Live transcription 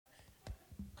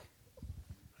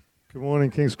Good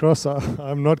morning, King's Cross.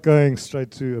 I'm not going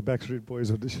straight to a Backstreet Boys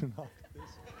audition after this.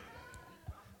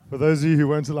 For those of you who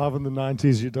weren't alive in the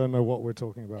 90s, you don't know what we're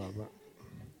talking about.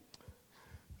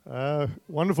 But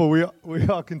wonderful. We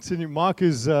are continuing. Mark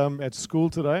is at school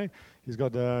today. He's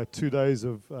got 2 days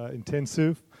of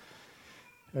intensive,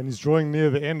 and he's drawing near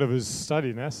the end of his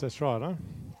study, Nas. That's right, huh?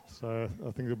 So I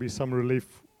think there'll be some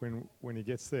relief when he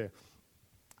gets there.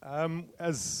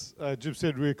 As Jib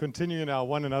said, we're continuing our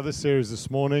One Another series this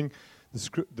morning.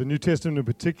 The New Testament in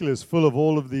particular is full of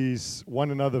all of these one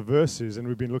another verses, and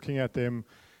we've been looking at them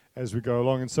as we go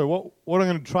along. And so what I'm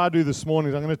going to try to do this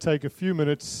morning is I'm going to take a few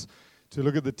minutes to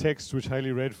look at the text which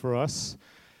Haley read for us,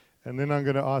 and then I'm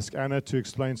going to ask Anna to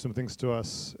explain some things to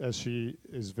us, as she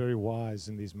is very wise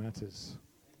in these matters.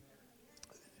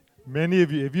 Many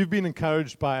of you, if you've been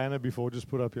encouraged by Anna before, just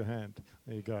put up your hand.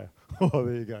 There you go. Oh,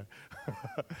 there you go.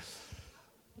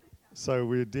 So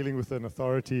we're dealing with an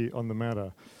authority on the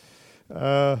matter.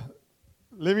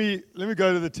 Let me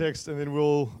go to the text, and then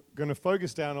we're going to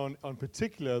focus down on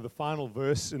particular the final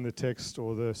verse in the text,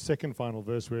 or the second final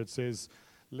verse, where it says,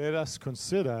 "Let us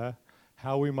consider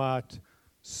how we might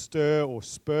stir or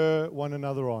spur one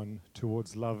another on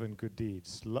towards love and good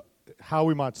deeds." How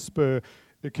we might spur.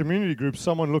 The community group,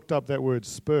 someone looked up that word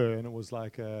spur, and it was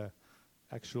like a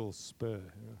actual spur,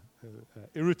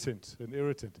 an irritant.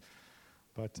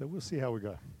 But we'll see how we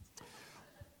go.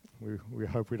 We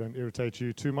hope we don't irritate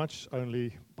you too much,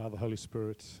 only by the Holy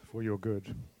Spirit for your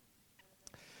good.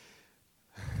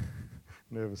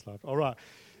 Nervous laugh. All right.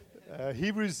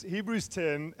 Hebrews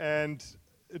 10, and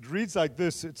it reads like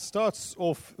this. It starts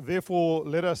off, "Therefore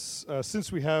let us,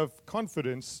 since we have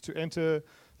confidence to enter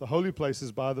the holy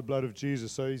places by the blood of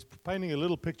Jesus." So he's painting a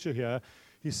little picture here.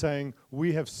 He's saying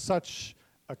we have such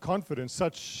a confidence,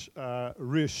 such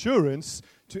reassurance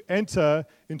to enter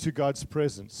into God's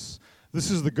presence. This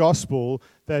is the gospel,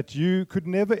 that you could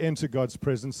never enter God's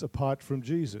presence apart from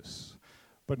Jesus.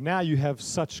 But now you have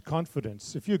such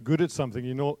confidence. If you're good at something,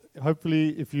 you know,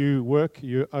 hopefully if you work,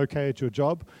 you're okay at your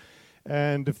job.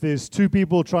 And if there's two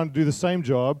people trying to do the same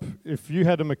job, if you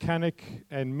had a mechanic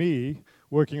and me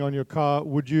working on your car,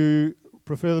 would you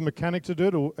prefer the mechanic to do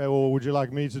it, or would you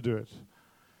like me to do it?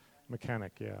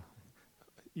 Mechanic, yeah.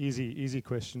 Easy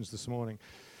questions this morning.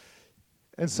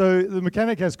 And so the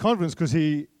mechanic has confidence because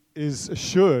he is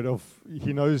assured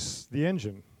he knows the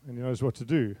engine and he knows what to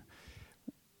do.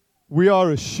 We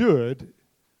are assured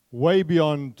way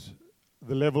beyond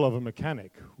the level of a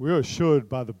mechanic. We are assured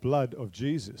by the blood of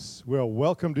Jesus. We are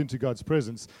welcomed into God's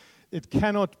presence. It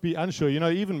cannot be unsure. You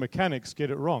know, even mechanics get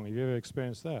it wrong. Have you ever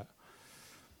experienced that?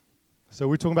 So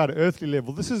we're talking about an earthly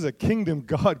level. This is a kingdom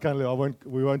God kind of level.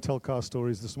 We won't tell car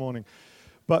stories this morning.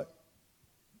 But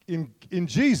in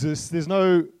Jesus, there's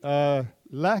no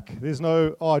lack. There's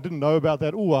no, I didn't know about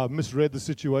that. Oh, I misread the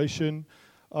situation.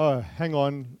 Oh, hang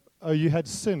on. Oh, you had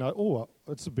sin.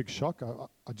 It's a big shock.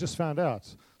 I just found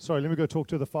out. Sorry, let me go talk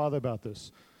to the Father about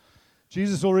this.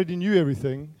 Jesus already knew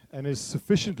everything and has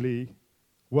sufficiently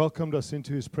welcomed us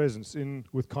into his presence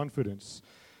with confidence.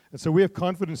 And so we have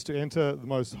confidence to enter the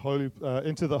most holy,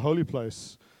 into the holy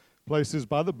places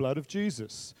by the blood of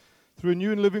Jesus, through a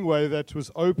new and living way that was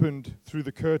opened through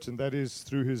the curtain, that is,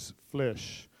 through his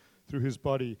flesh, through his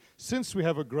body. Since we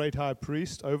have a great high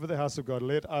priest over the house of God,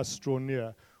 let us draw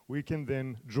near. We can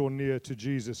then draw near to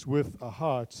Jesus with a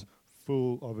heart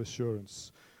full of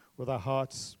assurance, with our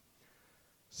hearts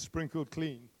sprinkled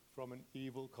clean from an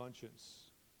evil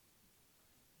conscience.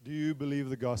 Do you believe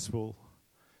the gospel?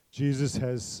 Jesus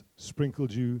has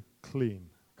sprinkled you clean,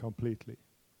 completely.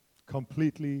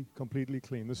 Completely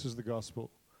clean. This is the gospel.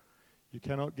 You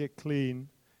cannot get clean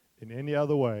in any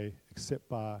other way except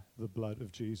by the blood of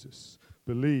Jesus.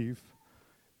 Believe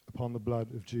upon the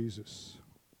blood of Jesus.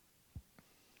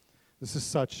 This is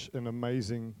such an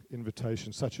amazing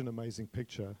invitation, such an amazing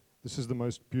picture. This is the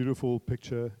most beautiful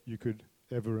picture you could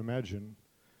ever imagine.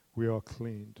 We are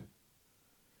cleaned.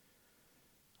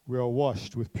 We are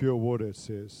washed with pure water, it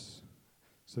says.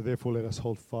 So therefore let us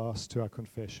hold fast to our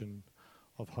confession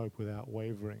of hope without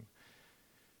wavering.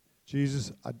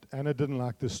 Jesus, Anna didn't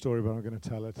like this story, but I'm going to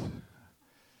tell it.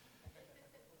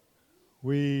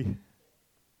 We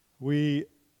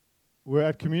were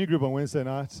at community group on Wednesday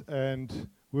night, and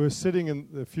we were sitting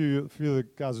a few of the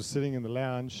guys were sitting in the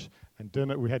lounge, and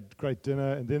dinner. We had great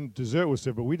dinner, and then dessert was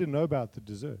served, but we didn't know about the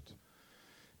dessert.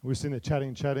 We were sitting there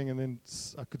chatting, and then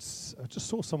I just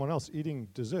saw someone else eating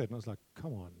dessert, and I was like,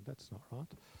 "Come on, that's not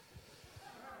right."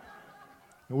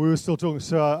 And we were still talking,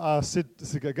 so I said,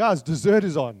 "Guys, dessert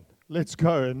is on. Let's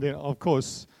go." And then, of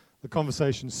course, the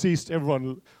conversation ceased.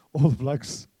 Everyone, all the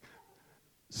blokes,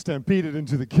 stampeded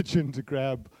into the kitchen to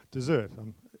grab dessert.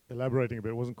 elaborating a bit.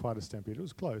 It wasn't quite a stampede. It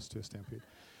was close to a stampede.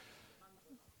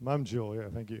 Mum Jill, yeah,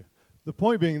 thank you. The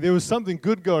point being, there was something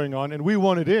good going on, and we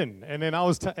wanted in. And then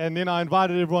I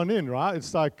invited everyone in, right?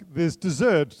 It's like, there's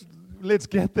dessert. Let's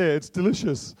get there. It's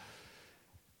delicious.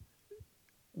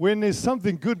 When there's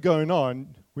something good going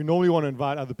on, we normally want to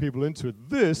invite other people into it.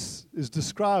 This is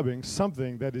describing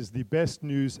something that is the best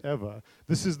news ever.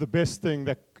 This is the best thing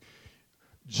that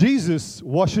Jesus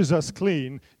washes us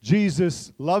clean.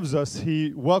 Jesus loves us.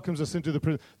 He welcomes us into the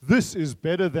prison. This is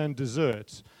better than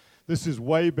dessert. This is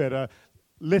way better.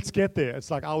 Let's get there. It's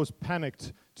like I was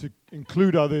panicked to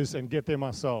include others and get there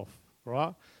myself,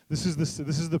 right? This is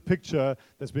the picture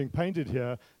that's being painted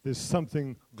here. There's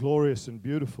something glorious and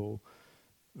beautiful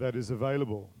that is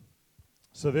available.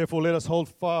 So therefore, let us hold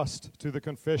fast to the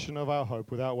confession of our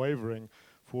hope without wavering,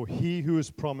 for he who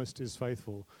is promised is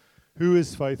faithful. Who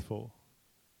is faithful?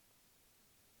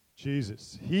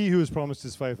 Jesus. He who is promised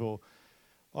is faithful.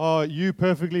 Are you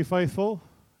perfectly faithful?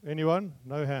 Anyone?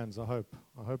 No hands, I hope.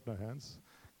 I hope no hands.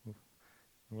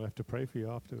 We'll have to pray for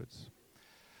you afterwards.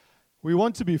 We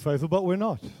want to be faithful, but we're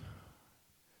not.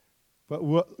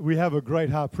 But we have a great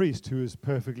high priest who is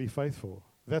perfectly faithful.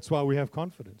 That's why we have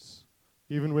confidence.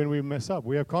 Even when we mess up,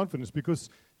 we have confidence because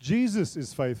Jesus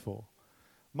is faithful.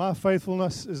 My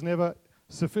faithfulness is never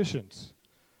sufficient.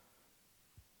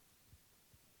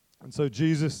 And so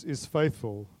Jesus is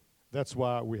faithful. That's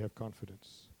why we have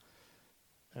confidence.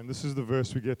 And this is the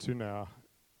verse we get to now,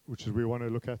 which is we want to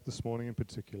look at this morning in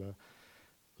particular.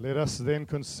 Let us then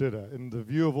consider, in the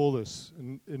view of all this,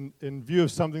 in view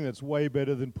of something that's way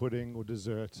better than pudding or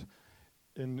dessert,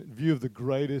 in view of the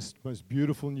greatest, most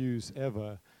beautiful news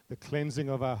ever, the cleansing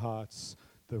of our hearts,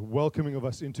 the welcoming of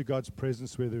us into God's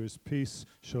presence where there is peace,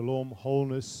 shalom,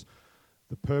 wholeness,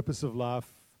 the purpose of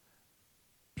life,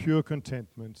 pure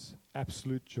contentment,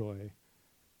 absolute joy.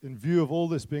 In view of all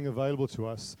this being available to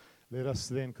us, let us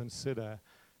then consider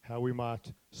how we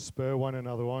might spur one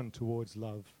another on towards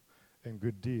love and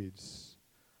good deeds.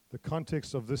 The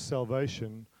context of this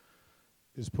salvation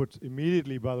is put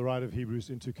immediately by the writer of Hebrews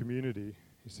into community.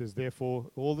 He says, therefore,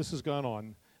 all this is going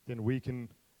on, then we can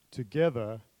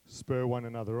together spur one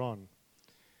another on.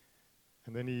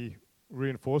 And then he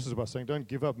reinforces by saying, don't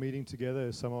give up meeting together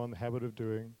as some are in the habit of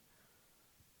doing,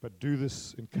 but do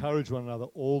this, encourage one another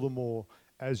all the more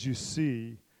as you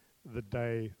see the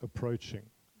day approaching.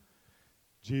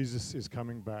 Jesus is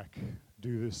coming back.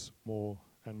 Do this more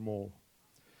and more.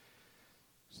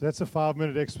 So that's a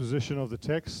 5-minute exposition of the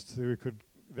text.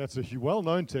 That's a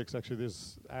well-known text, actually.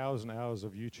 There's hours and hours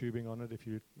of YouTubing on it if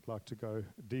you'd like to go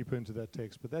deeper into that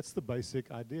text. But that's the basic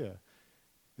idea.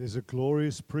 There's a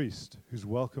glorious priest who's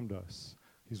welcomed us.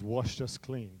 He's washed us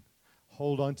clean.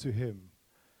 Hold on to him.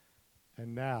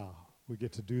 And now we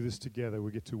get to do this together.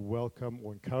 We get to welcome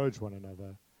or encourage one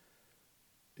another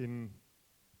in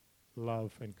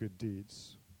love and good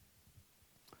deeds.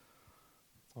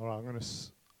 All right, I'm going to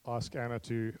ask Anna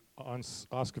to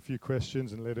ask a few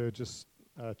questions and let her just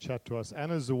chat to us.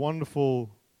 Anna's a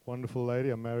wonderful, wonderful lady.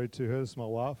 I'm married to her. It's my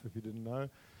wife, if you didn't know.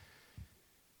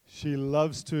 She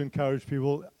loves to encourage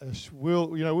people.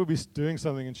 We'll be doing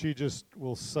something and she just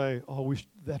will say, oh,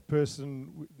 that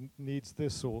person needs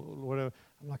this or whatever.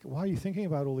 I'm like, why are you thinking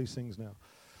about all these things now?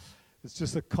 It's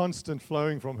just a constant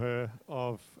flowing from her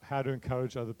of how to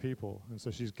encourage other people. And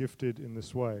so she's gifted in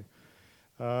this way.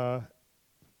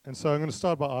 And so I'm going to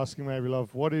start by asking maybe,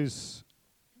 love,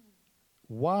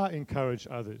 why encourage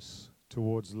others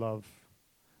towards love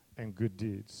and good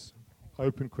deeds?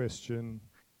 Open question.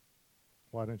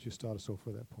 Why don't you start us off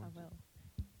with that point? I will.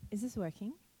 Is this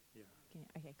working? Yeah.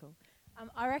 Okay, cool.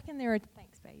 I reckon there are...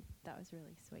 Thanks, babe. That was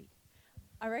really sweet.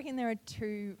 I reckon there are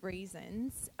 2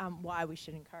 reasons why we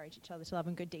should encourage each other to love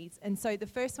and good deeds. And so the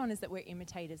first one is that we're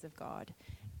imitators of God.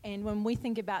 And when we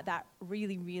think about that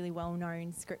really, really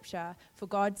well-known scripture, for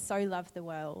God so loved the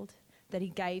world that he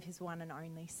gave his one and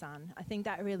only son, I think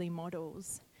that really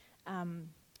models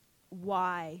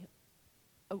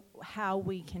how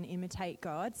we can imitate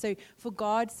God. So for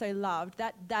God so loved,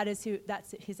 that's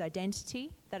his identity,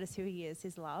 that is who he is,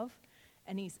 his love,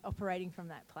 and he's operating from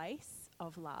that place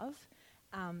of love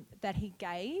that he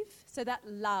gave. So that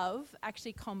love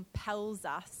actually compels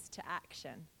us to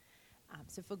action.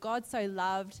 So for God so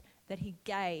loved that he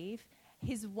gave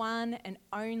his one and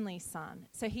only son.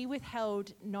 So he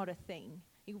withheld not a thing.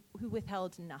 He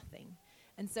withheld nothing.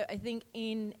 And so I think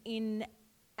in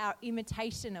our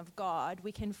imitation of God,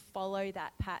 we can follow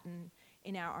that pattern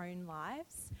in our own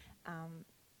lives.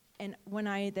 And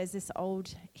there's this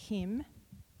old hymn.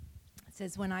 It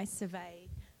says, when I survey...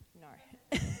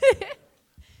 No.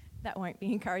 That won't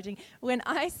be encouraging. When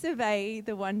I survey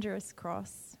the wondrous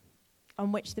cross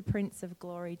on which the Prince of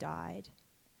Glory died.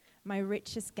 My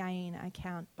richest gain I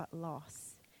count but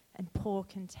loss, and pour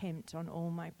contempt on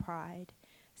all my pride.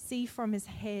 See from his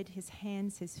head, his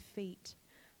hands, his feet,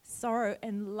 sorrow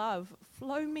and love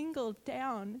flow mingled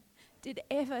down. Did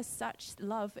ever such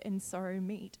love and sorrow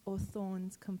meet, or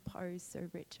thorns compose so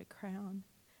rich a crown?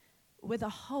 With a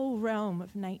whole realm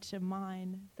of nature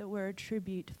mine, that were a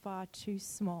tribute far too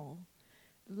small,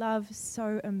 love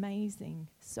so amazing,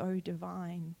 so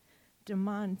divine,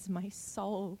 demands my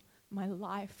soul, my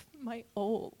life, my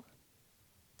all.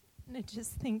 And I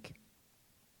just think,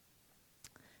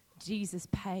 Jesus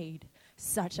paid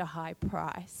such a high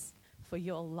price for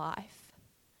your life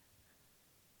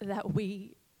that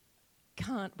we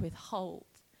can't withhold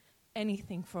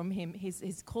anything from him.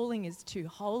 His calling is too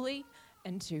holy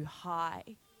and too high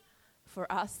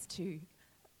for us to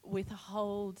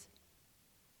withhold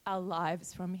our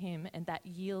lives from him, and that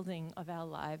yielding of our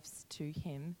lives to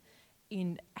him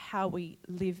in how we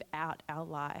live out our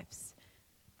lives.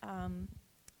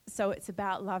 So it's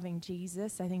about loving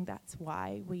Jesus. I think that's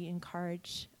why we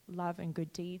encourage love and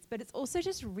good deeds. But it's also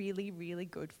just really, really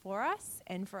good for us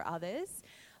and for others.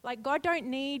 Like, God don't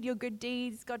need your good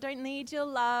deeds. God don't need your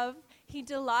love. He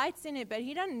delights in it, but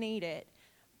he doesn't need it.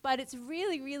 But it's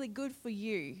really, really good for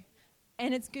you.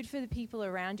 And it's good for the people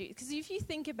around you. Because if you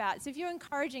think about it, so if you're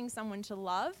encouraging someone to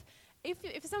love,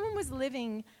 if someone was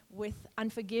living with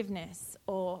unforgiveness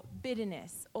or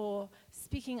bitterness or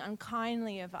speaking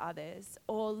unkindly of others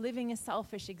or living a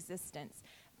selfish existence,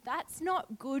 that's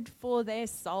not good for their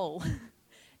soul.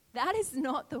 That is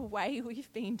not the way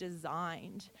we've been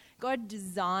designed. God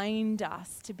designed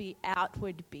us to be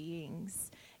outward beings,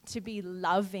 to be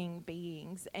loving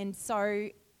beings. And so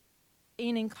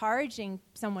in encouraging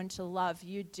someone to love,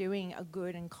 you're doing a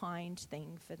good and kind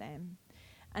thing for them.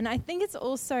 And I think it's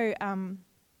also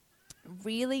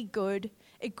really good.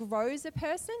 It grows a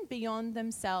person beyond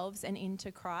themselves and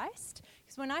into Christ.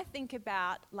 Because when I think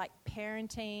about like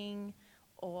parenting,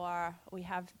 or we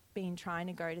have been trying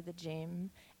to go to the gym,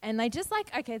 and they just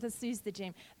like, okay, let's use the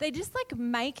gym. They just like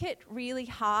make it really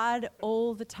hard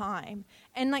all the time.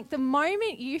 And like the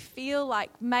moment you feel like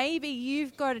maybe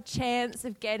you've got a chance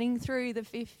of getting through the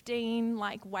 15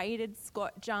 like weighted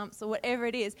squat jumps or whatever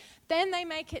it is, then they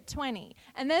make it 20.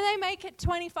 And then they make it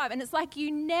 25. And it's like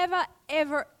you never,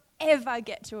 ever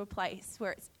get to a place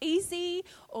where it's easy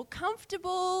or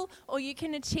comfortable or you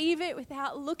can achieve it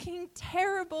without looking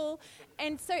terrible.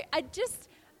 And so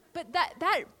but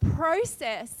that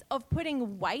process of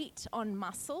putting weight on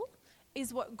muscle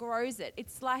is what grows it.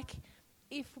 It's like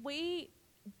if we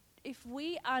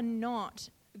are not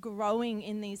growing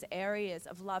in these areas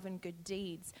of love and good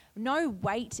deeds, no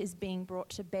weight is being brought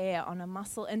to bear on a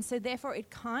muscle, and so therefore it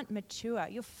can't mature.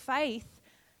 Your faith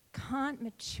can't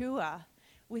mature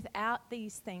without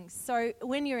these things. So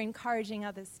when you're encouraging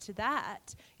others to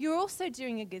that, you're also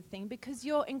doing a good thing, because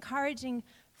you're encouraging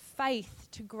faith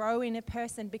to grow in a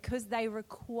person, because they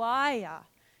require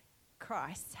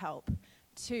Christ's help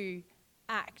to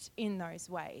act in those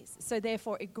ways. So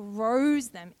therefore it grows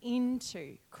them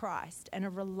into Christ and a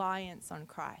reliance on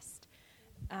Christ.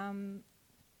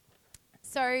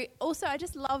 So also I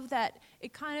just love that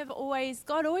it kind of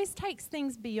God always takes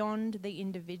things beyond the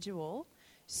individual.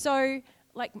 So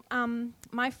like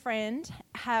my friend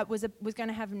was going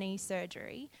to have knee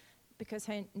surgery because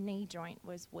her knee joint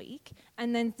was weak,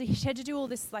 and then she had to do all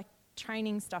this like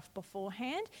training stuff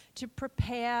beforehand to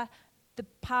prepare the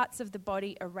parts of the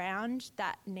body around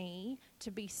that knee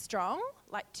to be strong,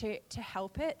 like to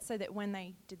help it, so that when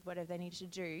they did whatever they needed to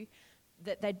do,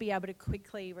 that they'd be able to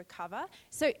quickly recover.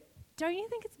 So don't you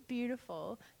think it's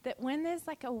beautiful that when there's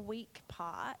like a weak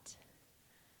part,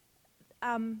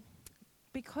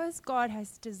 because God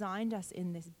has designed us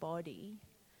in this body,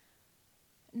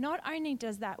 not only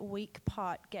does that weak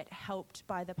part get helped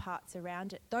by the parts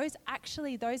around it, those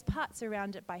parts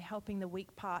around it, by helping the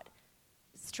weak part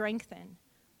strengthen,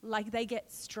 like they get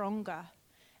stronger.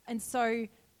 And so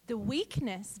the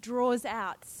weakness draws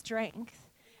out strength,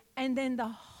 and then the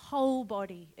whole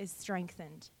body is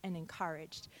strengthened and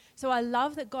encouraged. So I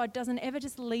love that God doesn't ever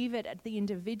just leave it at the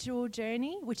individual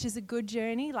journey, which is a good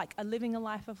journey, like living a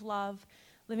life of love,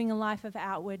 living a life of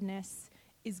outwardness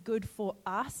is good for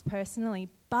us personally,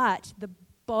 but the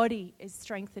body is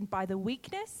strengthened by the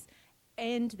weakness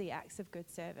and the acts of good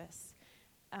service.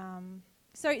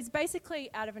 So it's basically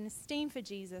out of an esteem for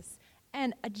Jesus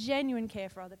and a genuine care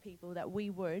for other people that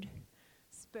we would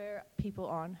spur people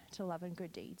on to love and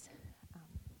good deeds.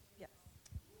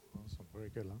 Awesome, very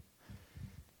good.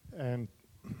 And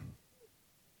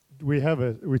we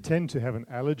tend to have an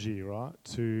allergy, right,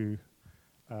 to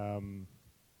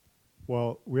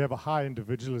well, we have a high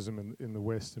individualism in the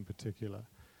West in particular.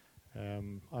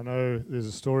 I know there's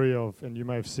a story of, and you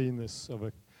may have seen this, of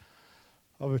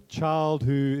a child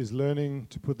who is learning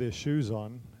to put their shoes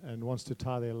on and wants to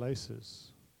tie their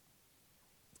laces.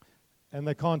 And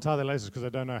they can't tie their laces because they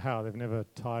don't know how. They've never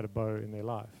tied a bow in their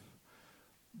life.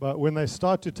 But when they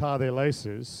start to tie their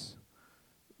laces,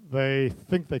 they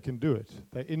think they can do it.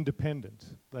 They're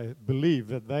independent. They believe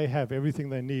that they have everything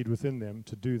they need within them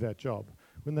to do that job,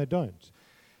 when they don't.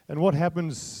 And what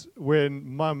happens when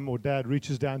mum or dad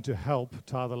reaches down to help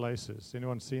tie the laces?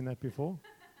 Anyone seen that before?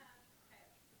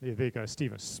 Yeah, there you go,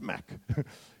 Stephen, smack.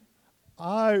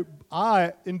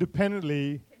 I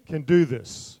independently can do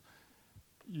this.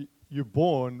 You're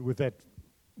born with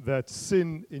that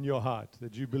sin in your heart,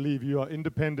 that you believe you are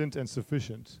independent and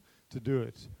sufficient to do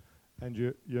it, and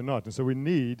you're not. And so we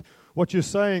need, what you're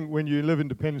saying when you live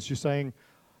independence, you're saying,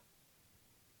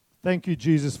 thank you,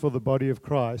 Jesus, for the body of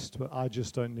Christ, but I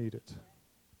just don't need it.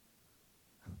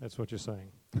 That's what you're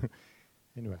saying.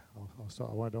 Anyway, I'll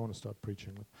start. I don't want to start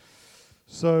preaching.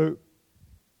 So,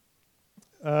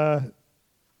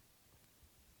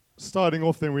 starting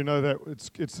off then, we know that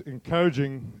it's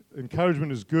encouraging.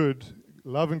 Encouragement is good.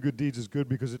 Love and good deeds is good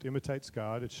because it imitates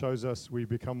God. It shows us we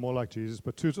become more like Jesus.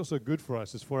 But two, it's also good for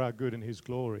us. It's for our good and His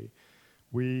glory.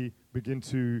 We begin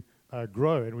to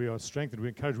grow and we are strengthened. We're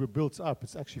encouraged. We're built up.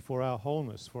 It's actually for our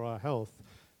wholeness, for our health,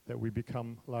 that we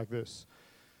become like this.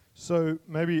 So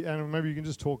maybe, Anna, maybe you can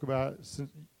just talk about,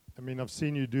 I've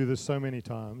seen you do this so many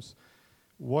times.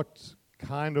 What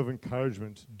kind of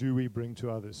encouragement do we bring to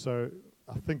others? So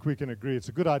I think we can agree it's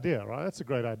a good idea, right? That's a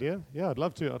great idea. Yeah, I'd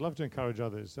love to encourage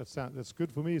others. That's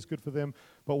good for me. It's good for them.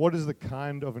 But what is the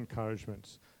kind of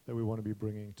encouragement that we want to be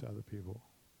bringing to other people?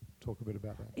 Talk a bit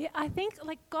about that. Yeah, I think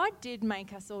God did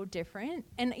make us all different,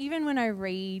 and even when I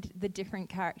read the different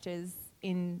characters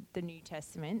in the New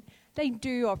Testament, they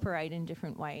do operate in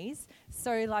different ways.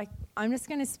 So I'm just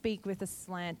going to speak with a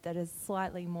slant that is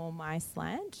slightly more my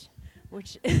slant,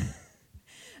 which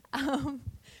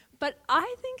but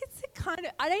I think it's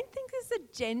I don't think it's a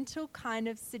gentle kind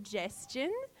of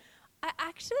suggestion. I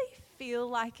actually feel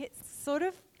like it's sort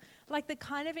of like the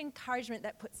kind of encouragement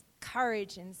that puts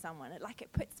courage in someone. It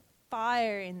puts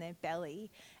fire in their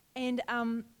belly. And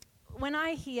when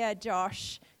I hear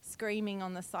Josh screaming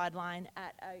on the sideline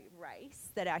at a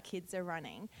race that our kids are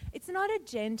running, it's not a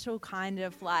gentle kind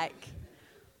of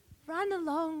run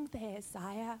along there,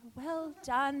 sire, well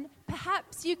done.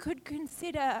 Perhaps you could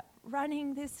consider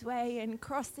running this way and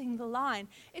crossing the line.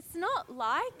 It's not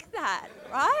like that,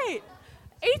 right?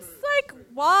 It's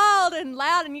wild and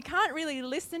loud, and you can't really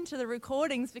listen to the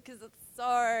recordings because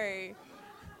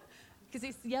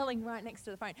he's yelling right next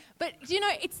to the phone. But,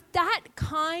 it's that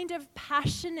kind of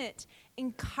passionate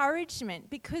encouragement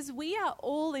because we are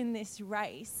all in this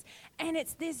race, and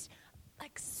it's this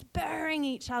spurring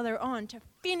each other on to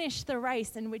finish the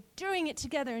race, and we're doing it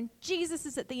together, and Jesus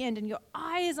is at the end, and your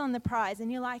eye is on the prize,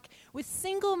 and you're with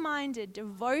single-minded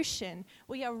devotion,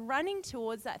 we are running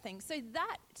towards that thing. So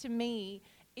that, to me,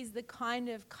 is the kind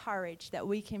of courage that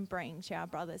we can bring to our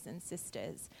brothers and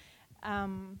sisters. I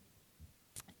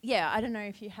don't know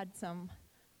if you had some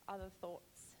other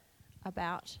thoughts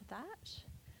about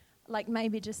that.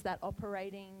 Maybe just that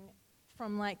operating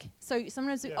from so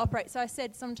sometimes we operate. So I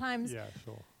said sometimes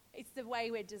it's the way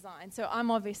we're designed. So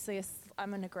I'm obviously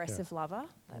I'm an aggressive lover.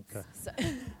 That's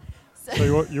okay.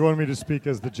 So you want me to speak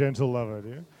as the gentle lover, do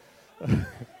you?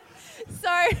 So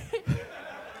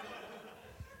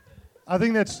I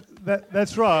think that's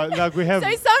right. We have. So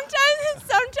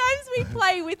sometimes we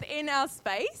play within our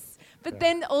space, but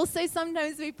then also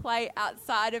sometimes we play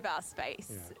outside of our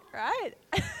space, right?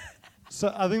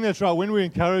 So I think that's right. When we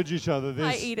encourage each other,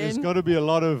 there's got to be a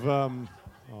lot of,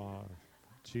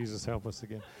 Jesus help us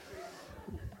again.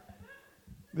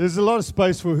 There's a lot of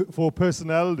space for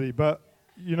personality, but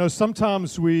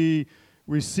sometimes we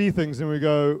see things and we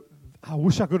go, I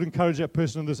wish I could encourage that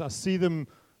person on this. I see them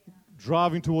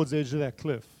driving towards the edge of that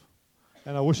cliff,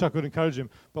 and I wish I could encourage them.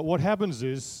 But what happens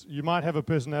is you might have a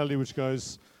personality which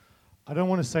goes, I don't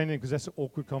want to say anything because that's an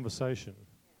awkward conversation.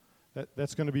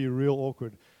 That's going to be real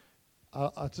awkward.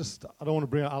 I don't want to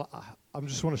bring it. I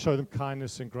just want to show them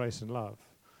kindness and grace and love.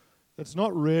 That's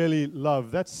not really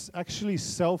love. That's actually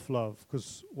self-love,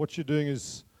 because what you're doing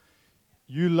is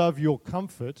you love your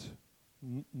comfort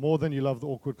more than you love the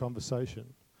awkward conversation.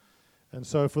 And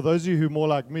so for those of you who are more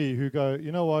like me, who go,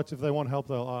 you know what, if they want help,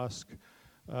 they'll ask.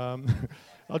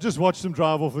 I'll just watch them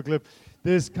drive off the cliff.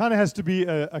 There's kind of has to be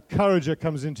a courage that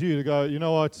comes into you to go, you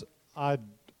know what, I'm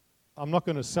not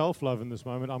going to self-love in this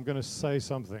moment. I'm going to say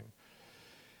something.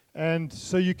 And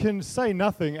so you can say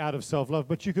nothing out of self-love,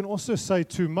 but you can also say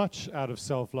too much out of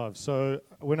self-love. So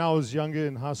when I was younger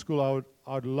in high school,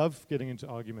 I would love getting into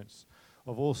arguments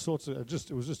of all sorts of,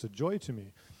 it was just a joy to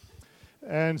me.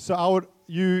 And so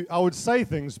I would say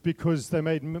things because they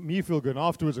made me feel good. And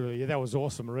afterwards, yeah, that was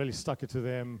awesome. I really stuck it to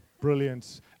them.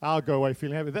 Brilliant. I'll go away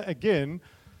feeling happy. That, again,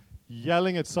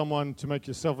 yelling at someone to make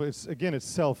yourself, it's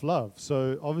self-love.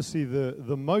 So obviously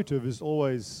the motive is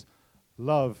always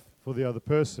love for the other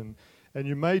person. And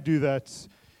you may do that.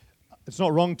 It's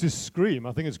not wrong to scream.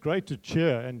 I think it's great to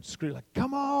cheer and scream like,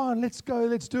 come on, let's go,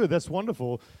 let's do it. That's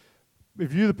wonderful.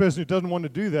 If you're the person who doesn't want to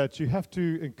do that, you have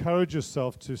to encourage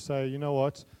yourself to say, you know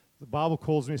what, the Bible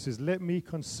calls me and says, let me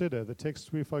consider, the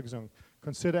text we focus on,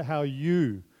 consider how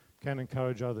you can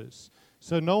encourage others.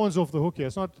 So no one's off the hook here.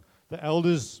 It's not the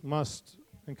elders must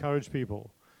encourage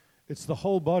people. It's the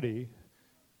whole body.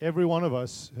 Every one of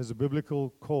us has a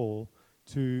biblical call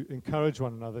to encourage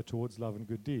one another towards love and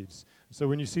good deeds. So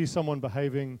when you see someone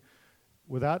behaving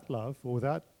without love or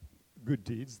without good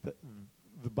deeds,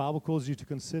 the Bible calls you to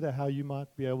consider how you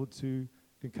might be able to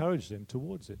encourage them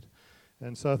towards it.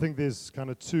 And so I think there's kind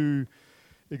of two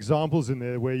examples in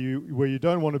there where you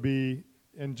don't want to be,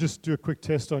 and just do a quick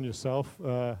test on yourself.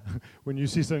 When you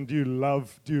see something, do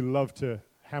you love to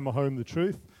hammer home the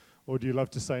truth, or do you love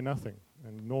to say nothing?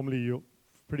 And normally you'll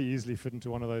pretty easily fit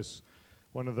into one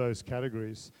of those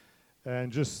categories.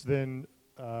 And just then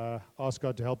ask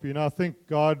God to help you. And I think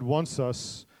God wants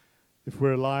us, if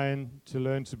we're a lion, to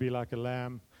learn to be like a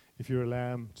lamb. If you're a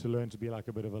lamb, to learn to be like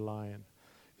a bit of a lion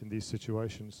in these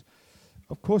situations.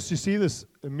 Of course, you see this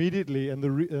immediately,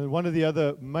 and one of the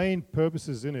other main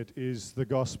purposes in it is the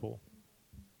gospel.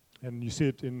 And you see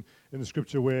it in the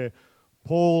scripture where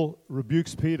Paul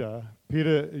rebukes Peter.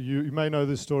 Peter, you may know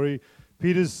this story.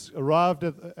 Peter's arrived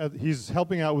he's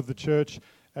helping out with the church,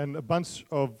 and a bunch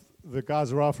of the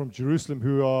guys arrive from Jerusalem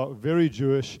who are very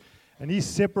Jewish, and he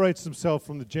separates himself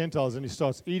from the Gentiles, and he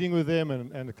starts eating with them,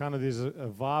 and kind of there's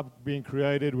a vibe being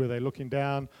created where they're looking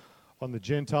down on the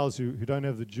Gentiles who don't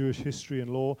have the Jewish history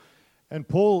and law. And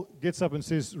Paul gets up and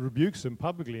rebukes him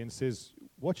publicly and says,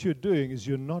 what you're doing is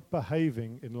you're not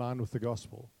behaving in line with the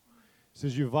gospel. He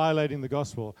says you're violating the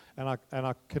gospel, and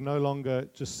I can no longer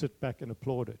just sit back and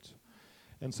applaud it.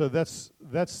 And so that's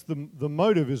the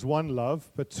motive is one,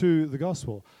 love, but two, the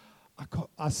gospel.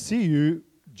 I see you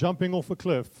jumping off a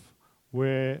cliff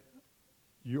where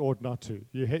you ought not to.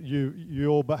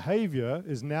 Your behavior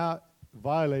is now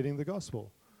violating the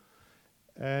gospel.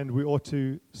 And we ought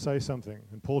to say something.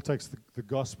 And Paul takes the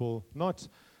gospel, not,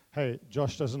 hey,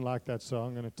 Josh doesn't like that, so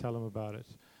I'm going to tell him about it.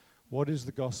 What is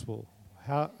the gospel?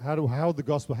 How will the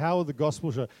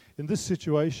gospel show? In this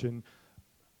situation,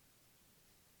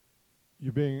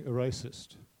 you're being a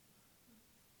racist.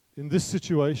 In this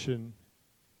situation,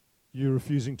 you're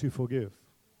refusing to forgive.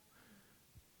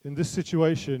 In this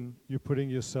situation, you're putting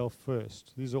yourself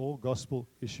first. These are all gospel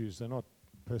issues. They're not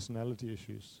personality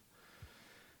issues.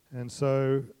 And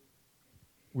so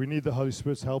we need the Holy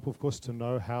Spirit's help, of course, to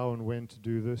know how and when to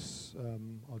do this.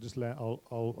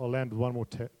 I'll land with one more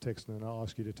text, and then I'll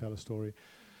ask you to tell a story.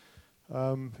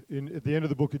 At the end of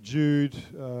the book of Jude,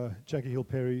 Jackie Hill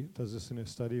Perry does this in a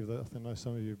study. I know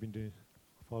some of you have been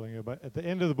following her. But at the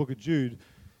end of the book of Jude,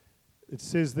 it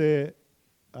says there,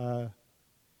 I'm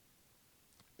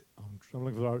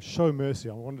looking for the show mercy.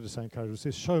 I wanted to say encouragement. It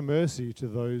says, show mercy to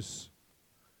those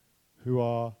who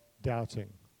are doubting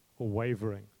or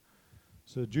wavering.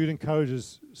 So Jude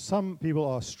encourages, some people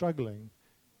are struggling,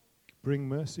 bring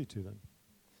mercy to them.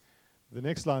 The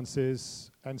next line says,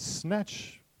 and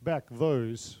snatch back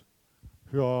those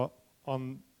who are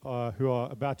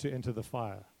about to enter the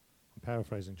fire. I'm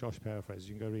paraphrasing, Josh paraphrases.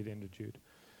 You can go read end of Jude.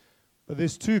 But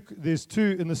there's two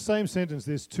in the same sentence.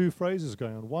 There's two phrases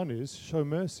going on. One is show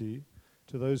mercy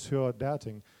to those who are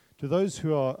doubting. To those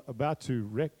who are about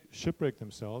to shipwreck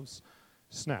themselves,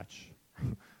 snatch.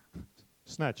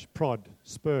 Snatch, prod,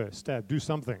 spur, stab, do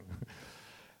something.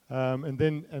 And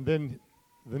then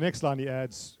the next line he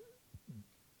adds,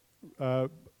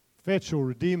 fetch or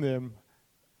redeem them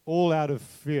all out of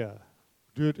fear.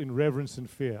 Do it in reverence and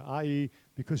fear, i.e.,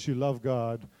 because you love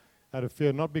God, out of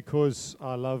fear, not because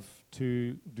I love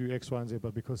to do X, Y, and Z,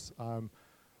 but because I'm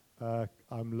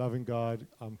loving God,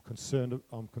 I'm concerned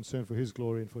for His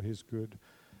glory and for His good,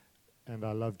 and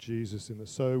I love Jesus in this.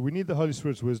 So we need the Holy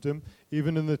Spirit's wisdom.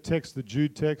 Even in the text, the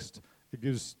Jude text, it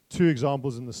gives two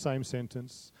examples in the same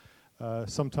sentence.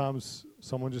 Sometimes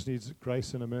someone just needs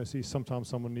grace and a mercy. Sometimes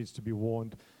someone needs to be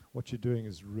warned. What you're doing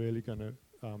is really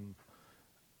not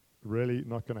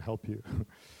going to help you.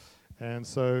 And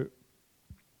so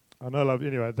I know, love.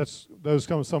 Anyway, those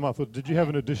come some. I thought, did you have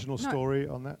an additional No. story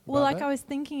on that? Well, about like that? I was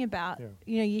thinking about,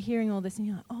 Yeah. you're hearing all this and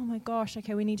you're like, oh my gosh,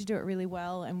 okay, we need to do it really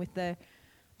well and with the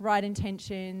right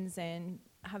intentions and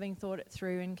having thought it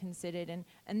through and considered.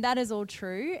 And that is all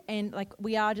true. And like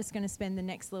we are just going to spend the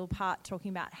next little part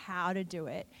talking about how to do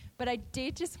it. But I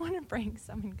did just want to bring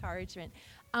some encouragement.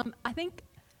 I think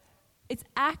it's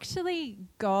actually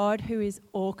God who is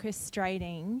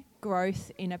orchestrating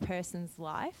growth in a person's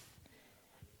life.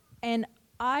 And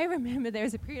I remember there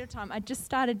was a period of time, I just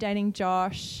started dating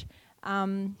Josh.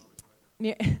 Miriam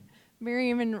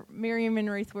and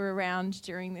Ruth were around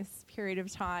during this period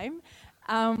of time.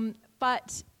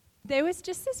 But there was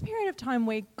just this period of time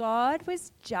where God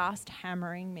was just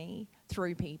hammering me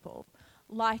through people.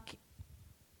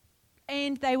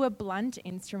 And they were blunt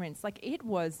instruments. Like, it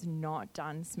was not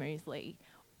done smoothly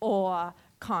or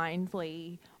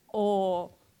kindly or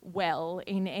well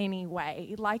in any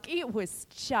way. Like, it was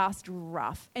just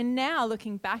rough. And now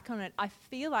looking back on it, I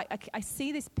feel like I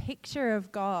see this picture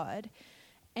of God,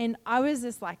 and I was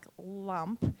this like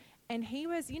lump, and he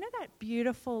was, that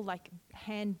beautiful like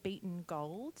hand-beaten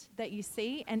gold that you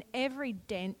see, and every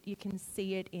dent you can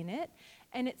see it in it.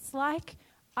 And it's like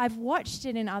I've watched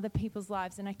it in other people's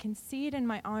lives, and I can see it in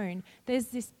my own. There's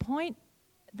this point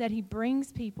that he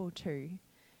brings people to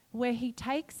where he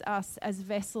takes us as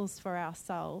vessels for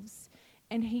ourselves,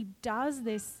 and he does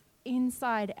this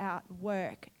inside-out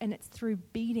work, and it's through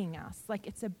beating us. Like,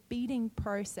 it's a beating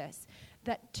process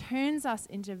that turns us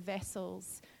into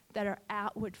vessels that are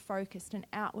outward focused and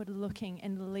outward looking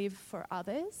and live for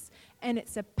others. And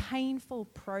it's a painful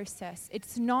process.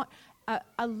 It's not,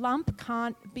 a lump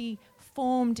can't be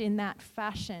formed in that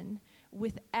fashion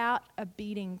without a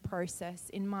beating process,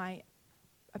 in my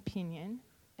opinion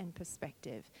and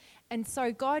perspective. And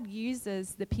so God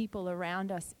uses the people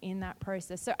around us in that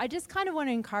process. So I just kind of want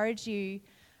to encourage you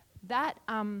that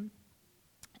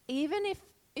even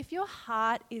if your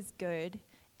heart is good,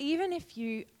 even if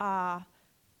you are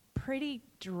pretty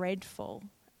dreadful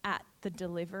at the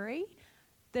delivery,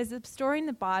 there's a story in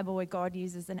the Bible where God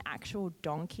uses an actual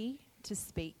donkey to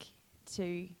speak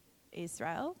to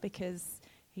Israel because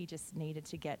he just needed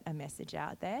to get a message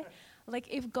out there. Like,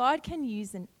 if God can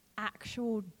use an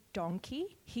actual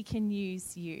donkey, he can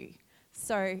use you.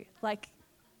 So, like,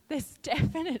 there's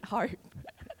definite hope.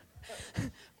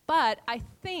 But I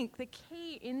think the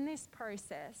key in this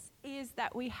process is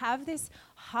that we have this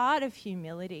heart of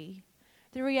humility.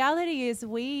 The reality is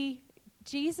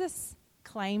Jesus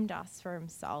claimed us for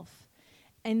himself.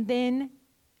 And then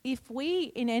if we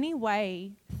in any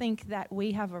way think that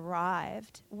we have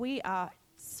arrived, we are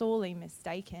sorely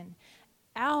mistaken.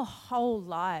 Our whole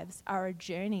lives are a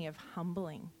journey of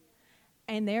humbling,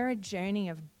 and they're a journey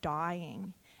of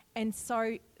dying. And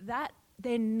so that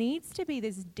there needs to be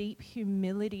this deep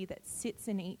humility that sits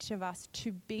in each of us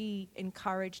to be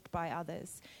encouraged by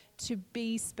others, to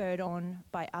be spurred on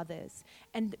by others.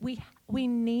 And we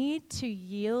need to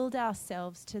yield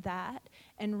ourselves to that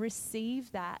and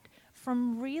receive that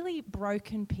from really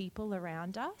broken people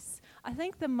around us. I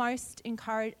think the most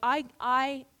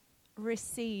I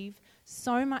receive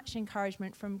so much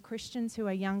encouragement from Christians who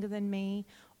are younger than me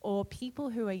or people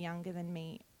who are younger than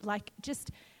me. Like, just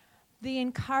the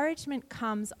encouragement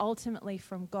comes ultimately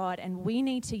from God, and we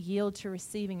need to yield to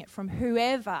receiving it from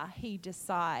whoever he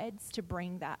decides to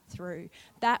bring that through.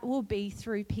 That will be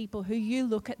through people who you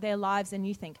look at their lives and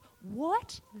you think,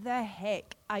 what the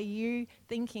heck are you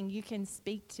thinking you can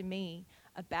speak to me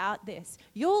about this?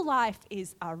 Your life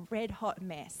is a red hot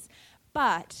mess.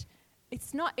 But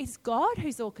it's God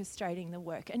who's orchestrating the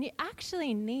work, and you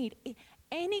actually need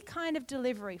any kind of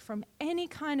delivery from any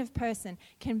kind of person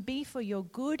can be for your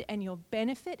good and your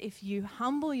benefit if you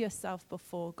humble yourself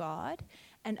before God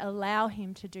and allow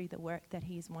him to do the work that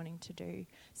he's wanting to do.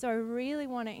 So I really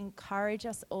want to encourage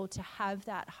us all to have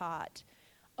that heart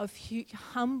of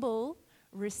humble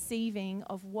receiving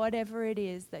of whatever it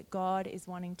is that God is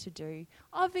wanting to do.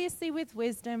 Obviously with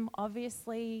wisdom,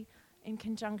 obviously in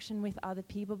conjunction with other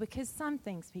people, because some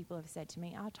things people have said to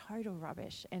me are total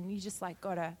rubbish, and you just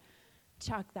got to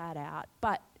chuck that out.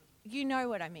 But you know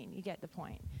what I mean. You get the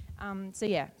point. So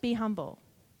yeah, be humble.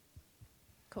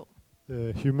 Cool.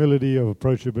 The humility of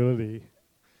approachability.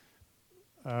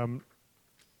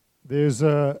 There's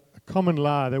a common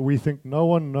lie that we think no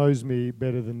one knows me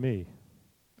better than me.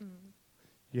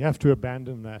 You have to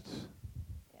abandon that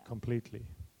completely.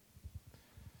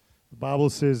 The Bible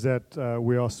says that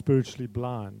we are spiritually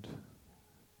blind.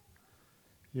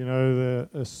 You know,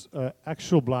 the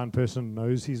actual blind person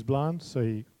knows he's blind, so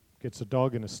he gets a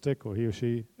dog and a stick, or he or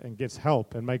she, and gets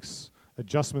help and makes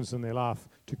adjustments in their life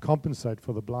to compensate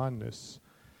for the blindness.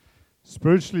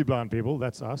 Spiritually blind people,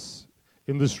 that's us.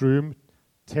 In this room,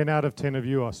 10 out of 10 of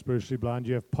you are spiritually blind.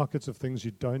 You have pockets of things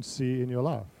you don't see in your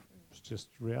life. It's just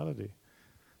reality.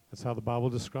 That's how the Bible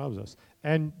describes us.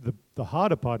 And the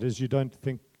harder part is you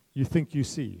think you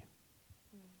see.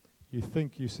 You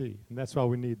think you see. And that's why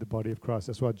we need the body of Christ.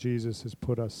 That's why Jesus has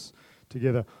put us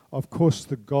together. Of course,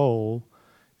 the goal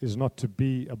is not to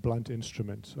be a blunt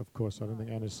instrument. Of course, I don't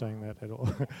think Anna's saying that at all.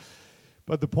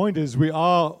 But the point is, we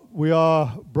are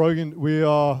broken. We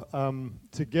are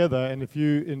together. And if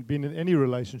you've been in any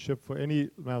relationship for any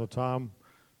amount of time,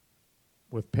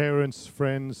 with parents,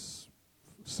 friends,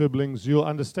 siblings, you'll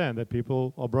understand that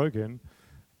people are broken,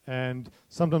 and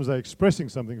sometimes they're expressing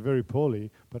something very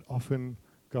poorly. But often,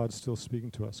 God's still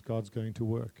speaking to us. God's going to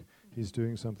work. He's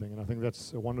doing something, and I think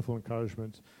that's a wonderful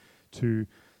encouragement to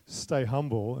stay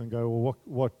humble and go, well,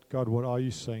 what God, what are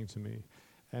you saying to me?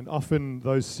 And often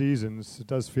those seasons, it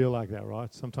does feel like that,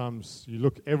 right? Sometimes you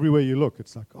look everywhere you look,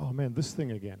 it's like, oh man, this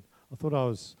thing again. I thought I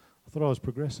was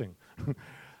progressing.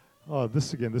 Oh,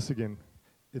 this again.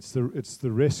 It's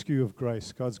the rescue of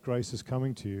grace. God's grace is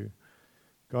coming to you.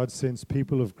 God sends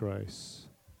people of grace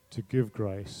to give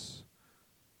grace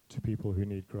to people who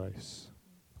need grace.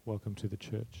 Welcome to the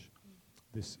church.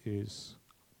 This is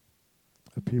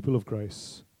a people of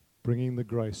grace bringing the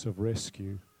grace of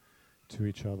rescue to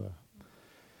each other.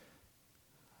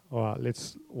 All right,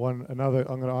 I'm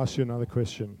going to ask you another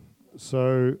question.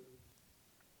 So,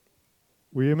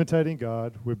 we're imitating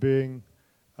God. We're being,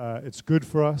 it's good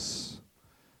for us.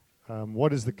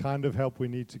 What is the kind of help we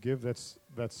need to give? That's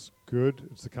good.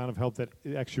 It's the kind of help that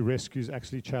it actually rescues,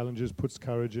 actually challenges, puts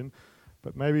courage in.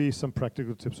 But maybe some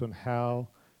practical tips on how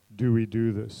do we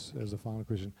do this as a final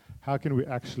question. How can we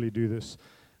actually do this?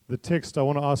 The text I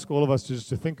want to ask all of us just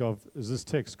to think of is this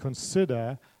text.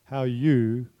 Consider how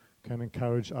you can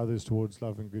encourage others towards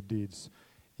love and good deeds.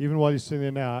 Even while you're sitting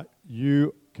there now,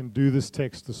 you can do this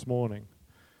text this morning.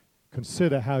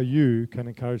 Consider how you can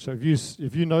encourage. So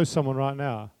if you know someone right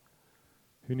now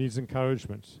who needs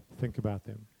encouragement, think about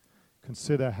them.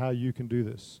 Consider how you can do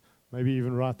this. Maybe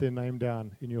even write their name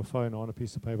down in your phone or on a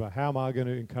piece of paper. How am I going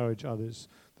to encourage others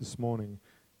this morning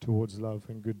towards love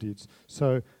and good deeds?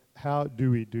 So how do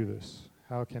we do this?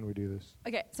 How can we do this?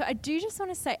 Okay, so I do just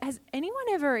want to say, has anyone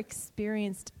ever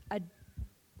experienced a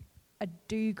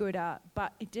do-gooder,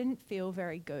 but it didn't feel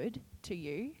very good to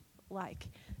you? Like,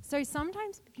 so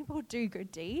sometimes people do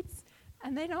good deeds,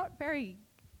 and they're not very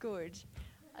good.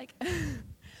 Like,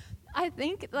 I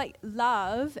think, like,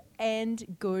 love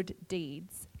and good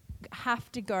deeds have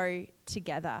to go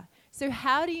together. So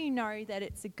how do you know that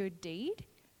it's a good deed?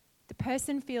 The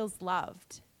person feels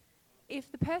loved.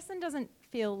 If the person doesn't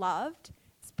feel loved,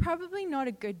 it's probably not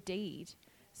a good deed.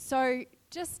 So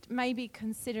just maybe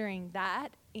considering that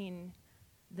in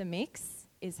the mix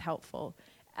is helpful.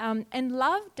 And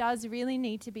love does really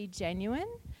need to be genuine.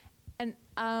 And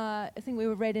I think we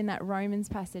were read in that Romans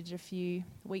passage a few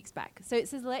weeks back. So it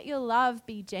says, let your love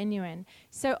be genuine.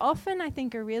 So often I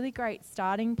think a really great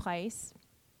starting place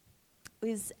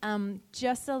is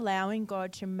just allowing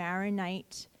God to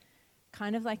marinate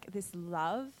kind of like this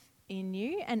love in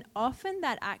you. And often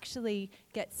that actually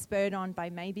gets spurred on by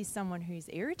maybe someone who's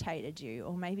irritated you,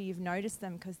 or maybe you've noticed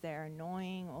them because they're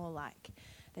annoying, or like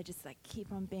they just like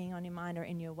keep on being on your mind or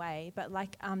in your way. But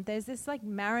like there's this like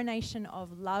marination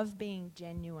of love being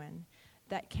genuine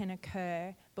that can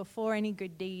occur before any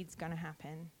good deed's going to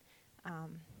happen,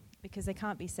 because they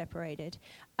can't be separated.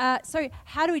 So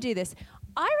how do we do this?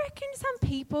 I reckon some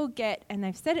people get, and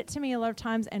they've said it to me a lot of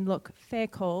times, and look, fair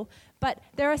call, but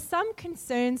there are some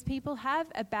concerns people have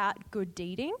about good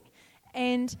deeding,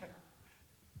 and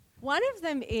one of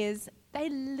them is they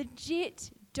legit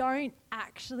don't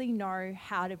actually know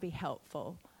how to be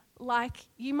helpful. Like,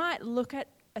 you might look at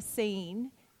a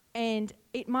scene and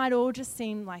it might all just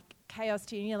seem like chaos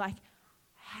to you, and you're like,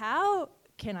 how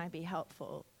can I be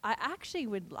helpful? I actually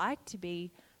would like to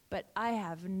be, but I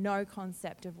have no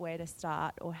concept of where to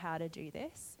start or how to do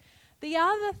this. The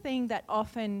other thing that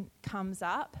often comes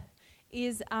up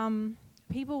is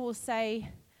people will say,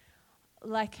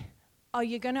 like, oh,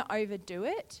 you're going to overdo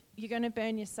it. You're going to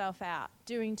burn yourself out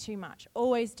doing too much,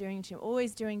 always doing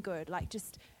good, like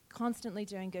just constantly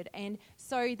doing good. And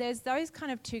so there's those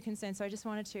kind of two concerns. So I just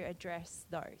wanted to address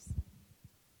those,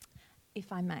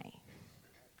 if I may.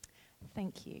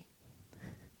 Thank you.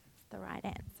 It's the right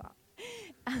answer.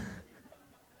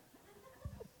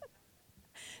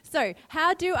 So,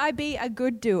 how do I be a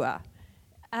good doer?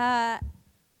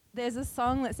 There's a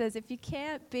song that says, if you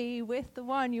can't be with the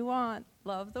one you want,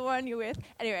 love the one you're with.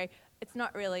 Anyway, it's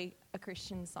not really a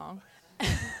Christian song.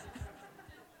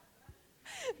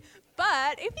 But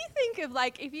But if you think of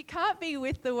if you can't be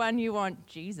with the one you want,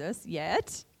 Jesus,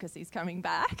 yet, because he's coming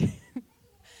back,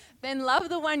 then love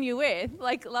the one you're with.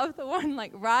 Love the one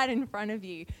right in front of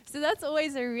you. So that's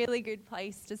always a really good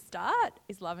place to start,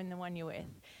 is loving the one you're with.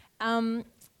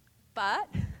 But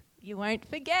you won't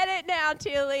forget it now,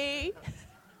 Tilly.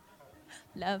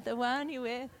 Love the one you're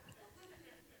with.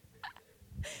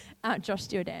 Josh,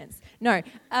 do a dance. No.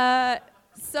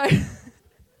 So...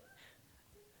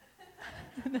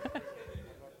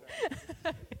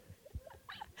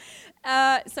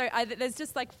 there's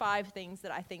just 5 things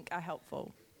that I think are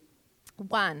helpful.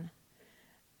 1,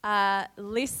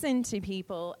 listen to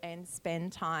people and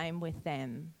spend time with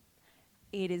them.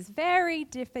 It is very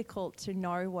difficult to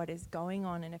know what is going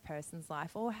on in a person's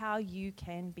life or how you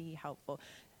can be helpful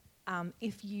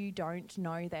if you don't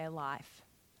know their life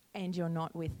and you're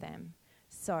not with them.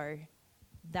 So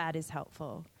that is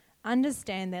helpful.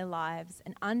 Understand their lives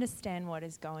and understand what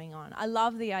is going on. I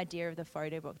love the idea of the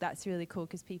photo book. That's really cool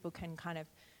because people can kind of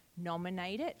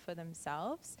nominate it for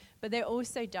themselves. But there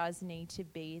also does need to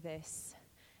be this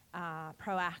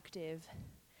proactive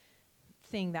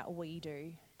thing that we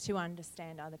do to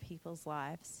understand other people's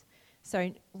lives.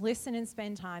 So listen and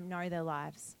spend time, know their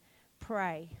lives.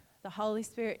 Pray. The Holy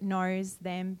Spirit knows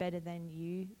them better than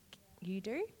you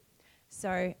do.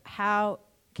 So how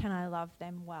can I love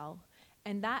them well?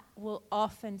 And that will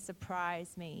often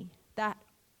surprise me. That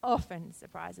often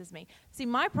surprises me. See,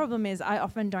 my problem is I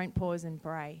often don't pause and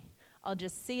pray. I'll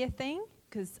just see a thing,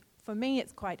 because for me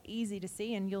it's quite easy to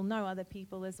see, and you'll know other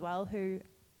people as well who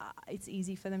it's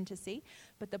easy for them to see.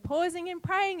 But the pausing and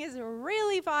praying is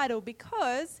really vital,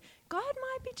 because God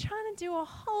might be trying to do a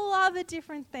whole other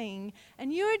different thing,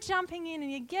 and you're jumping in and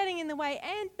you're getting in the way,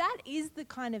 and that is the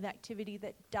kind of activity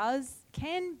that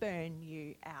can burn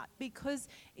you out, because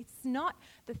it's not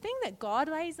the thing that God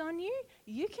lays on you,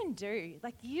 you can do.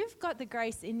 You've got the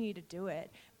grace in you to do it.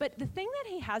 But the thing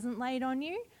that he hasn't laid on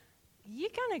you,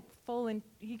 you're going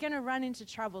to run into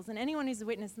troubles. And anyone who's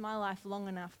witnessed my life long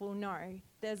enough will know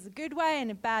there's a good way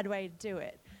and a bad way to do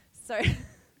it. So,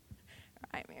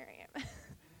 right, Miriam.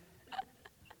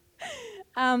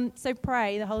 So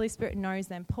pray. The Holy Spirit knows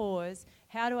them. Pause.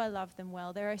 How do I love them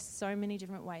well? There are so many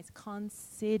different ways.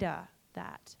 Consider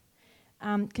that.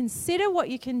 Consider what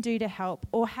you can do to help,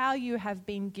 or how you have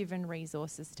been given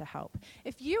resources to help.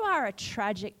 If you are a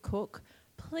tragic cook,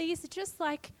 please just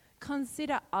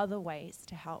consider other ways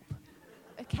to help.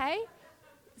 Okay?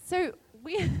 So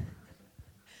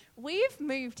we've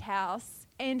moved house,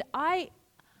 and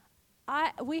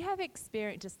we have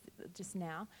experienced just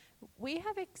now. We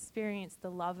have experienced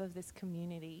the love of this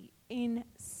community in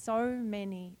so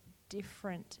many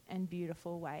different and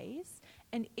beautiful ways,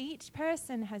 and each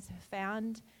person has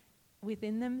found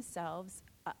within themselves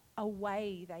a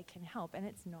way they can help, and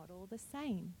it's not all the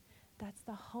same. That's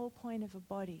the whole point of a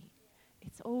body.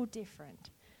 It's all different.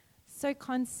 So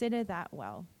consider that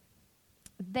well.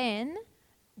 Then,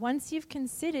 once you've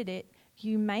considered it,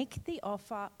 you make the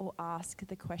offer or ask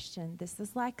the question. This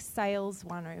is like sales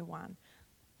 101.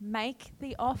 Make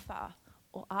the offer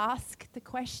or ask the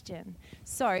question.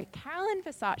 So Carolyn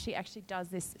Versace actually does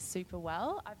this super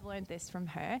well. I've learned this from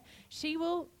her. She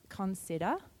will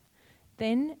consider,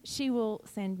 then she will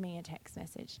send me a text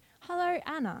message. Hello,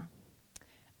 Anna.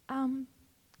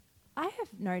 I have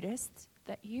noticed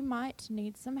that you might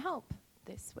need some help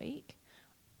this week.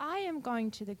 I am going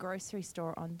to the grocery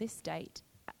store on this date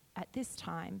at this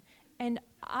time, and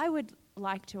I would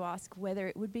like to ask whether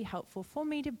it would be helpful for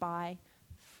me to buy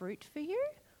fruit for you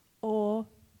or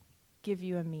give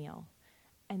you a meal.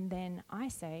 And then I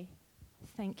say,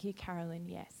 thank you, Carolyn,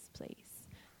 yes, please.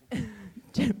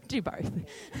 do both.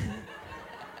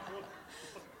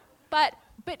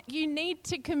 But you need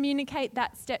to communicate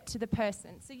that step to the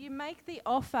person. So you make the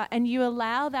offer and you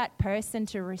allow that person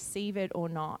to receive it or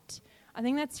not. I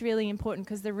think that's really important,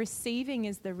 because the receiving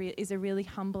is a really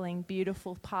humbling,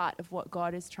 beautiful part of what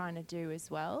God is trying to do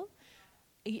as well.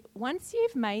 Once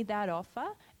you've made that offer,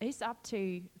 it's up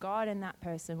to God and that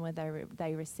person whether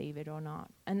they receive it or not.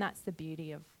 And that's the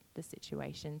beauty of the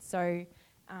situation. So,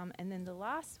 and then the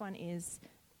last one is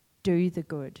do the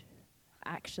good.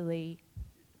 Actually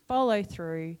follow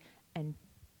through and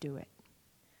do it.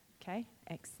 Okay,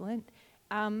 excellent.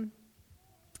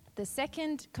 The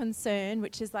second concern,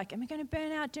 which is am I going to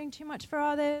burn out doing too much for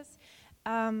others?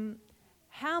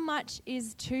 How much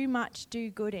is too much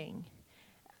do-gooding?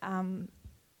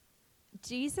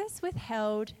 Jesus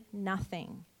withheld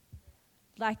nothing.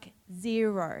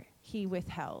 0, he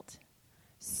withheld.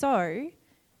 So,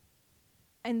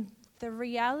 and the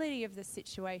reality of the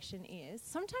situation is,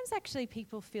 sometimes actually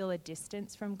people feel a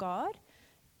distance from God.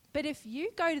 But if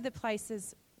you go to the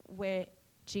places where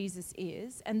Jesus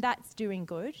is, and that's doing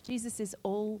good. Jesus is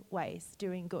always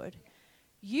doing good.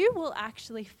 You will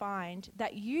actually find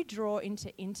that you draw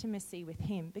into intimacy with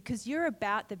him because you're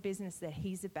about the business that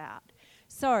he's about.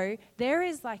 So there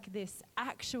is like this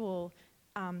actual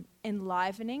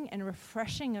enlivening and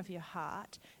refreshing of your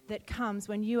heart that comes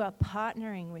when you are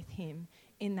partnering with him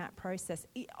in that process.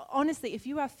 Honestly, if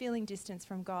you are feeling distance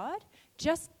from God,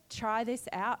 just try this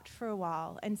out for a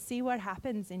while and see what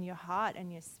happens in your heart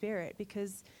and your spirit,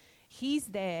 because he's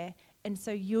there and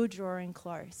so you're drawing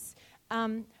close.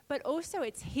 But also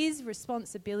it's his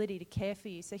responsibility to care for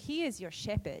you. So he is your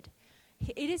shepherd.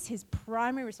 It is his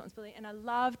primary responsibility. And I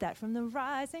love that. From the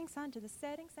rising sun to the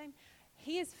setting sun,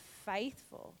 he is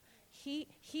faithful. He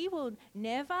will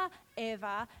never,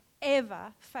 ever,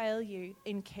 ever fail you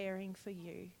in caring for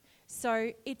you.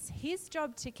 So it's his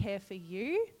job to care for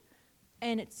you,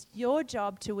 and it's your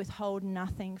job to withhold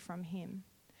nothing from him.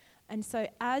 And so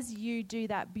as you do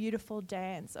that beautiful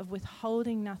dance of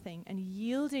withholding nothing and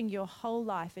yielding your whole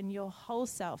life and your whole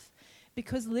self,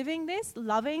 because living this,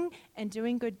 loving and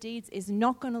doing good deeds is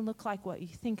not going to look like what you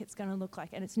think it's going to look like.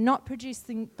 And it's not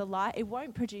producing the life, it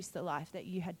won't produce the life that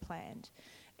you had planned.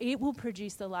 It will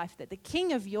produce the life that the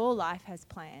King of your life has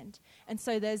planned. And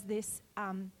so there's this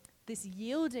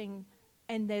yielding,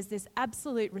 and there's this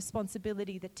absolute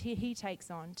responsibility that he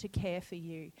takes on to care for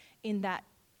you in that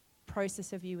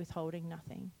process of you withholding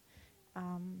nothing.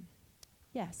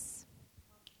 Yes.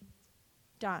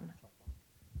 Done.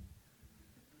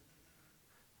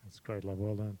 That's great, love.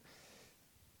 Well done.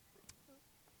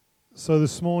 So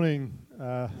this morning,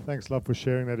 thanks, love, for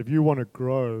sharing that. If you want to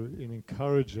grow in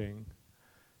encouraging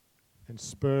and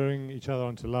spurring each other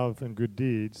on to love and good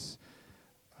deeds,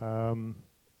 I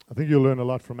think you'll learn a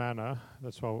lot from Anna.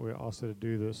 That's why we asked her to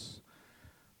do this,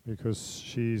 because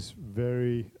she's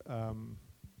very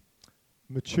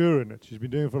mature in it. She's been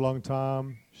doing it for a long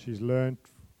time. She's learned,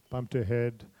 bumped her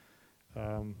head,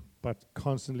 but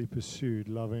constantly pursued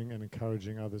loving and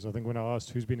encouraging others. I think when I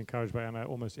asked who's been encouraged by Anna,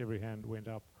 almost every hand went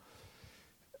up.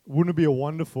 Wouldn't it be a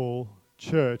wonderful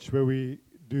church where we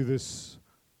do this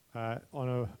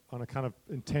on a kind of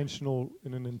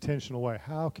in an intentional way?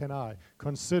 How can I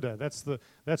consider? That's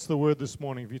the word this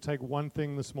morning. If you take one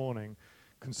thing this morning,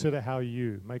 consider how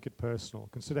you make it personal.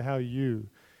 Consider how you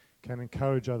can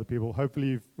encourage other people.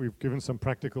 Hopefully we've given some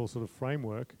practical sort of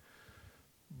framework,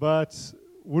 but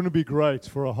wouldn't it be great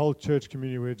for a whole church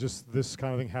community where just this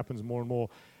kind of thing happens more and more?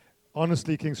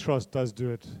 Honestly, King's Cross does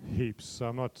do it heaps. So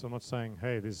I'm not saying,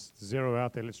 hey, there's zero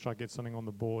out there, let's try to get something on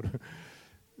the board.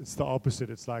 It's the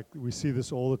opposite. It's like we see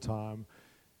this all the time.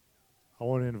 I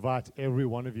want to invite every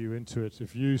one of you into it.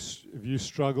 If you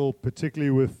struggle, particularly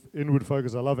with inward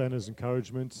focus, I love Anna's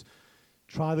encouragement.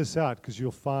 Try this out, because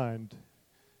you'll find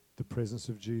the presence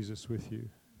of Jesus with you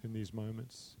in these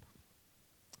moments.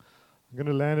 I'm going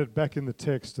to land it back in the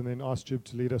text and then ask Jib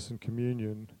to lead us in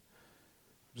communion.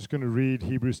 I'm just going to read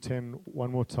Hebrews 10 one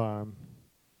more time.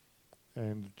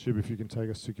 And Jib, if you can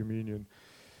take us to communion.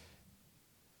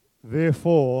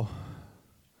 Therefore,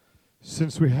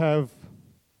 since we have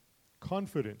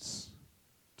confidence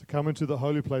to come into the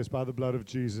holy place by the blood of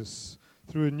Jesus,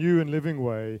 through a new and living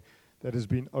way that has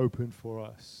been opened for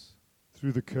us,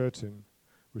 through the curtain,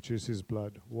 which is his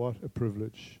blood. What a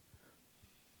privilege.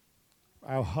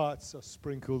 Our hearts are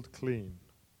sprinkled clean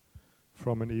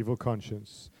from an evil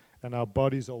conscience, and our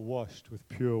bodies are washed with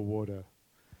pure water.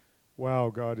 Wow,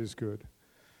 God is good.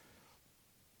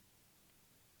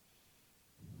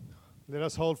 Let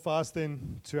us hold fast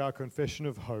then to our confession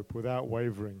of hope without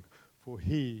wavering, for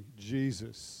he,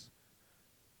 Jesus,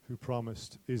 who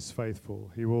promised, is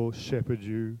faithful. He will shepherd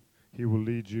you, he will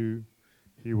lead you,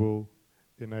 he will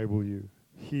enable you.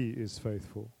 He is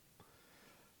faithful.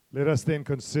 Let us then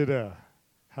consider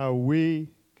how we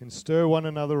can stir one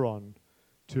another on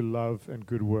to love and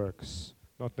good works,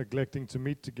 not neglecting to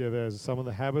meet together as some of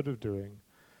the habit of doing,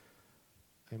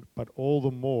 but all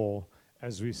the more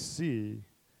as we see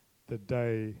the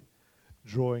day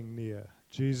drawing near.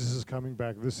 Jesus is coming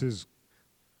back. This is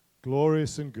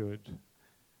glorious and good.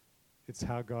 It's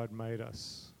how God made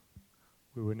us.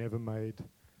 We were never made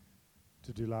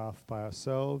to do life by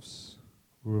ourselves.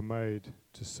 We were made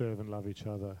to serve and love each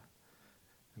other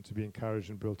and to be encouraged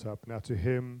and built up. Now to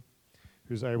him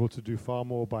who's able to do far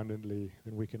more abundantly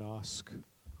than we can ask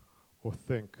or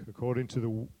think, according to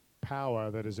the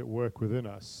power that is at work within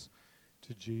us,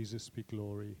 to Jesus be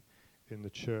glory in the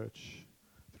church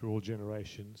through all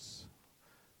generations,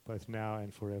 both now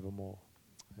and forevermore.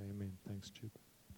 Amen. Thanks, Jude.